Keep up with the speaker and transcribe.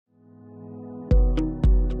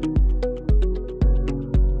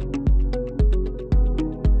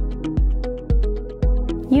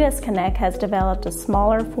US Connect has developed a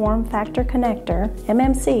smaller form factor connector,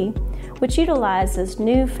 MMC, which utilizes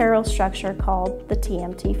new ferrule structure called the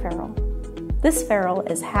TMT ferrule. This ferrule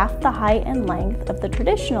is half the height and length of the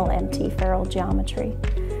traditional MT ferrule geometry,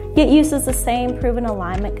 yet uses the same proven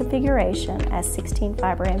alignment configuration as 16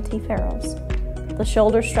 fiber MT ferrules. The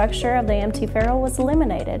shoulder structure of the MT ferrule was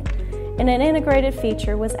eliminated, and an integrated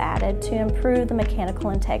feature was added to improve the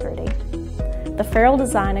mechanical integrity. The ferrule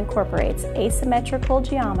design incorporates asymmetrical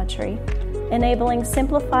geometry, enabling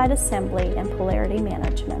simplified assembly and polarity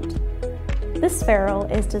management. This ferrule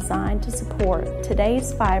is designed to support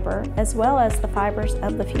today's fiber as well as the fibers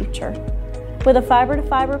of the future. With a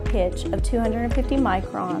fiber-to-fiber pitch of 250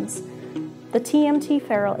 microns, the TMT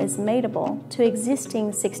ferrule is mateable to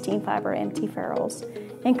existing 16 fiber MT ferrules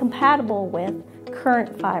and compatible with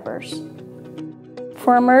current fibers.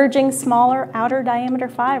 For emerging smaller outer diameter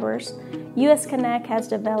fibers, US Connect has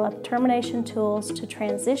developed termination tools to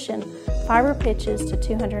transition fiber pitches to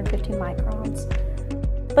 250 microns.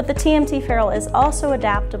 But the TMT ferrule is also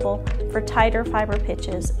adaptable for tighter fiber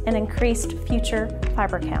pitches and increased future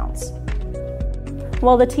fiber counts.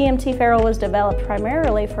 While the TMT ferrule was developed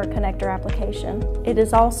primarily for connector application, it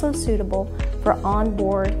is also suitable for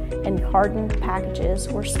onboard and hardened packages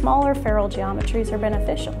where smaller ferrule geometries are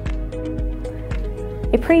beneficial.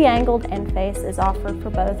 A pre-angled end face is offered for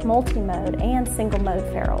both multi-mode and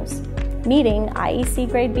single-mode ferrules, meeting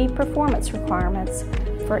IEC Grade B performance requirements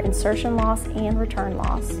for insertion loss and return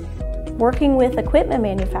loss. Working with equipment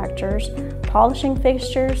manufacturers, polishing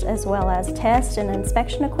fixtures as well as test and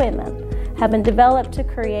inspection equipment have been developed to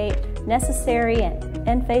create necessary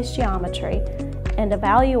end face geometry and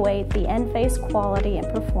evaluate the end face quality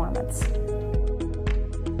and performance.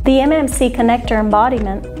 The MMC Connector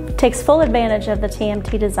embodiment takes full advantage of the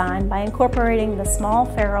TMT design by incorporating the small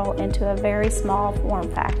ferrule into a very small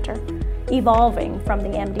form factor, evolving from the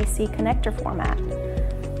MDC connector format.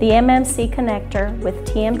 The MMC connector with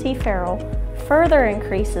TMT ferrule further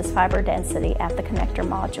increases fiber density at the connector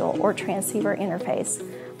module or transceiver interface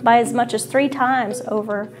by as much as 3 times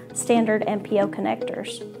over standard MPO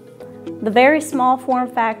connectors. The very small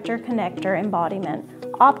form factor connector embodiment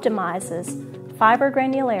optimizes fiber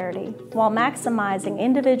granularity while maximizing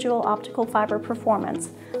individual optical fiber performance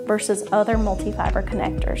versus other multi-fiber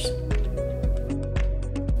connectors.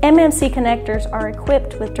 MMC connectors are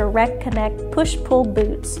equipped with direct connect push-pull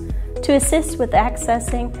boots to assist with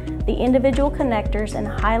accessing the individual connectors in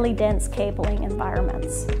highly dense cabling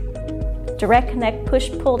environments. Direct connect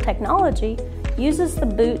push-pull technology uses the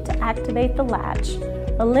boot to activate the latch,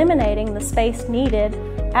 eliminating the space needed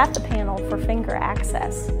at the panel for finger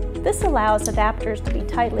access. This allows adapters to be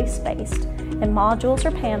tightly spaced in modules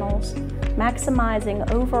or panels, maximizing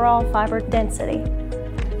overall fiber density.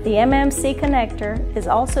 The MMC connector is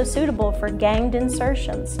also suitable for ganged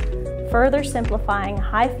insertions, further simplifying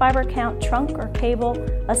high fiber count trunk or cable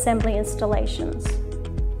assembly installations.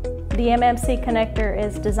 The MMC connector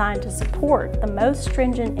is designed to support the most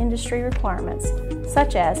stringent industry requirements,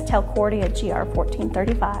 such as Telcordia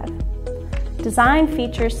GR1435. Design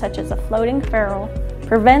features such as a floating ferrule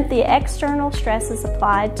prevent the external stresses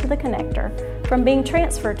applied to the connector from being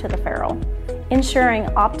transferred to the ferrule, ensuring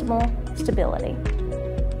optimal stability.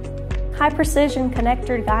 High-precision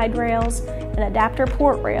connector guide rails and adapter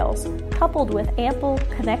port rails, coupled with ample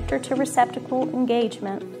connector-to-receptacle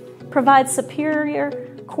engagement, provide superior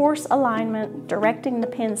coarse alignment, directing the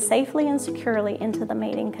pin safely and securely into the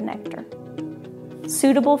mating connector.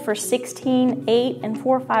 Suitable for 16, 8, and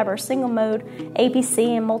 4-fiber single-mode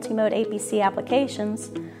APC and multi-mode APC applications,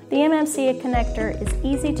 the MMC connector is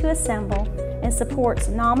easy to assemble and supports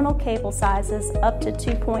nominal cable sizes up to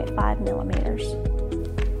 2.5 millimeters.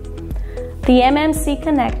 The MMC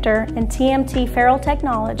connector and TMT ferrule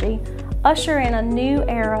technology usher in a new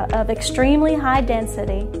era of extremely high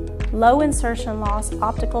density, low insertion loss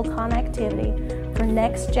optical connectivity for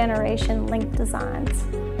next-generation link designs.